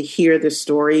so to hear the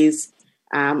stories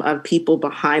of people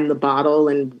behind the bottle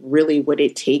and really what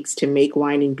it takes to make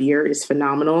wine and beer is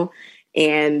phenomenal.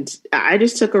 And I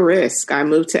just took a risk. I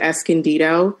moved to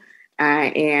Escondido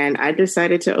and I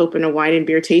decided to open a wine and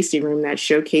beer tasting room that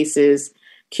showcases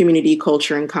community,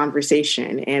 culture, and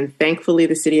conversation. And thankfully,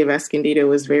 the city of Escondido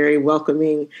was very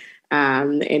welcoming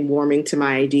and warming to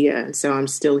my idea. And so I'm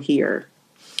still here.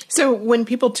 So when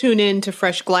people tune in to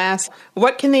Fresh Glass,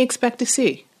 what can they expect to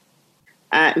see?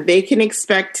 They can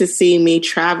expect to see me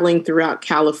traveling throughout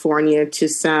California to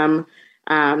some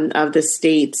of the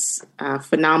state's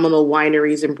phenomenal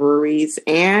wineries and breweries,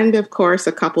 and of course,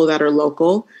 a couple that are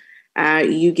local.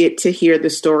 You get to hear the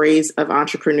stories of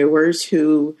entrepreneurs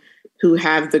who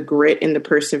have the grit and the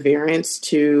perseverance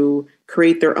to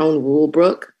create their own rule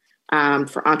book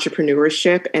for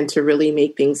entrepreneurship and to really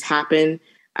make things happen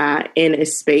in a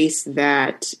space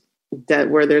that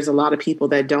where there's a lot of people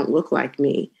that don't look like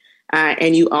me.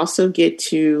 And you also get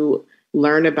to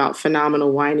learn about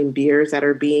phenomenal wine and beers that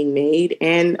are being made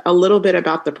and a little bit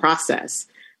about the process.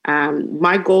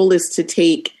 My goal is to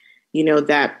take,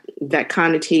 that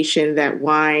connotation that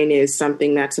wine is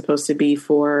something that's supposed to be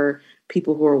for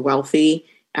people who are wealthy,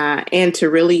 and to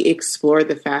really explore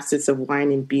the facets of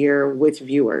wine and beer with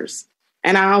viewers.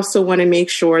 And I also want to make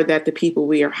sure that the people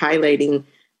we are highlighting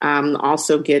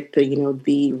also get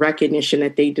the recognition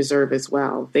that they deserve as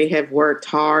well. They have worked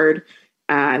hard.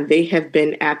 They have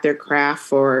been at their craft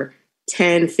for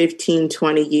 10, 15,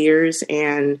 20 years,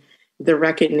 and the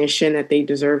recognition that they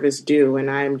deserve is due.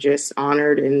 And I'm just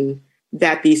honored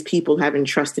that these people have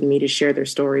entrusted me to share their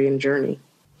story and journey.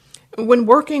 When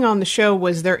working on the show,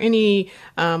 was there any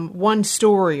one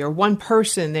story or one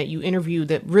person that you interviewed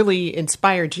that really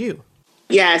inspired you?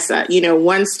 Yes.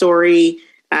 One story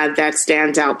that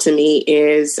stands out to me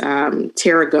is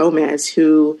Tara Gomez,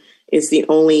 who is the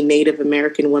only Native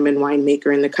American woman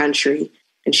winemaker in the country.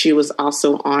 And she was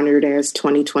also honored as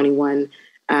 2021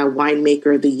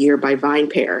 Winemaker of the Year by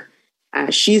VinePair.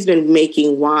 She's been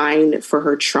making wine for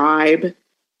her tribe.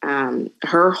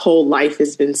 Her whole life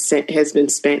has been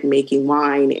spent making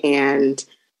wine. And,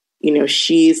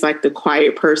 she's like the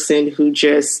quiet person who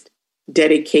just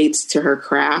dedicates to her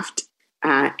craft.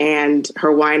 And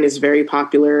her wine is very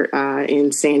popular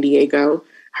in San Diego.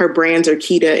 Her brands are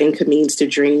Kita and Camins to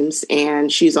Dreams,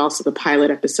 and she's also the pilot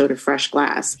episode of Fresh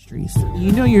Glass.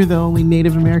 You're the only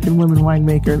Native American woman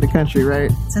winemaker in the country,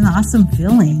 right? It's an awesome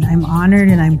feeling. I'm honored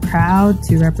and I'm proud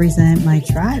to represent my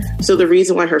tribe. So the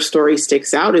reason why her story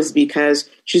sticks out is because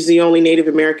she's the only Native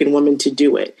American woman to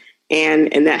do it.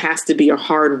 And that has to be a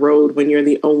hard road when you're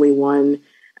the only one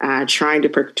trying to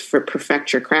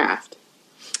perfect your craft.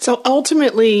 So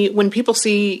ultimately, when people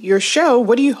see your show,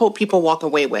 what do you hope people walk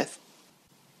away with?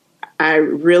 I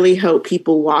really hope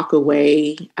people walk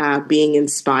away being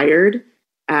inspired,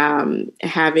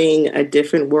 having a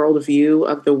different worldview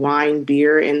of the wine,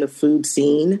 beer, and the food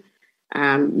scene,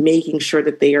 making sure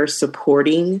that they are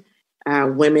supporting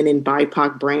women in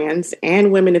BIPOC brands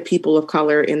and women and people of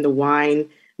color in the wine,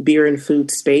 beer, and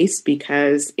food space,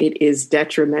 because it is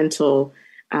detrimental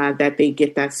that they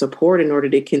get that support in order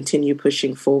to continue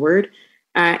pushing forward,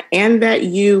 and that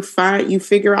you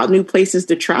figure out new places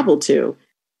to travel to.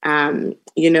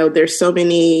 There's so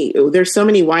many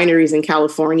wineries in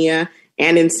California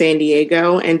and in San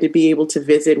Diego, and to be able to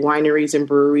visit wineries and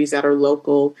breweries that are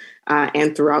local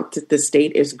and throughout the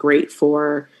state is great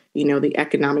for, the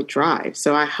economic drive.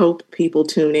 So I hope people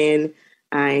tune in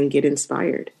and get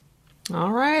inspired.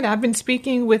 All right. I've been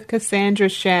speaking with Cassandra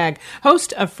Shagg,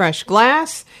 host of Fresh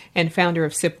Glass and founder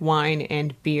of Sip Wine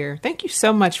and Beer. Thank you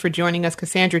so much for joining us,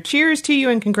 Cassandra. Cheers to you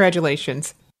and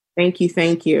congratulations. Thank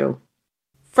you.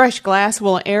 Fresh Glass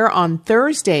will air on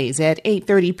Thursdays at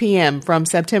 8:30 p.m. from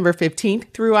September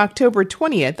 15th through October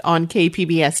 20th on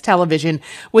KPBS television,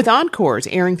 with encores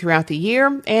airing throughout the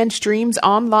year and streams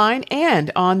online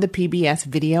and on the PBS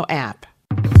video app.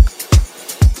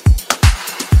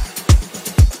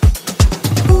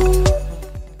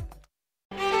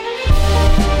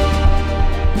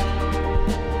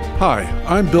 Hi,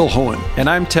 I'm Bill Hohen. And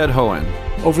I'm Ted Hohen.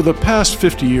 Over the past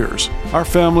 50 years, our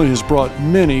family has brought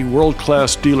many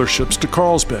world-class dealerships to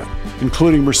Carlsbad,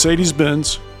 including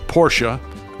Mercedes-Benz, Porsche,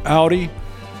 Audi,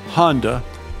 Honda,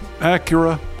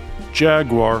 Acura,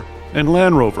 Jaguar, and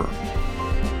Land Rover.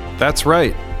 That's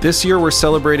right. This year we're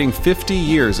celebrating 50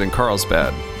 years in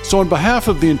Carlsbad. So on behalf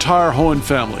of the entire Hohen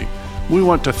family, we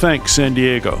want to thank San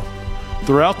Diego.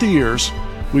 Throughout the years,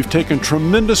 we've taken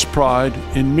tremendous pride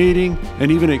in meeting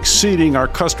and even exceeding our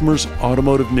customers'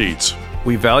 automotive needs.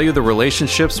 We value the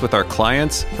relationships with our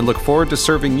clients and look forward to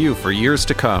serving you for years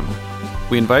to come.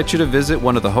 We invite you to visit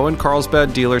one of the Hohen Carlsbad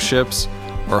dealerships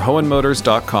or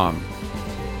hohenmotors.com.